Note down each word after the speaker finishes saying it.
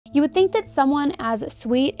You would think that someone as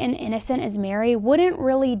sweet and innocent as Mary wouldn't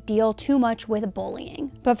really deal too much with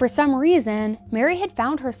bullying. But for some reason, Mary had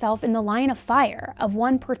found herself in the line of fire of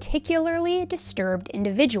one particularly disturbed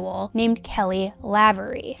individual named Kelly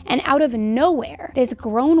Lavery. And out of nowhere, this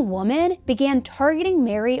grown woman began targeting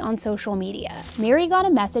Mary on social media. Mary got a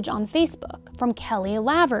message on Facebook from Kelly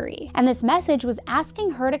Lavery, and this message was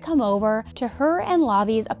asking her to come over to her and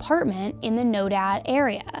Lavi's apartment in the Nodad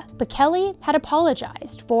area. But Kelly had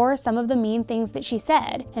apologized for some of the mean things that she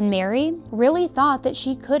said, and Mary really thought that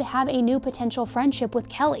she could have a new potential friendship with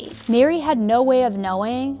Kelly. Mary had no way of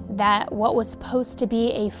knowing that what was supposed to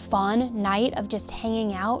be a fun night of just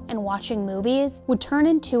hanging out and watching movies would turn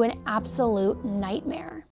into an absolute nightmare.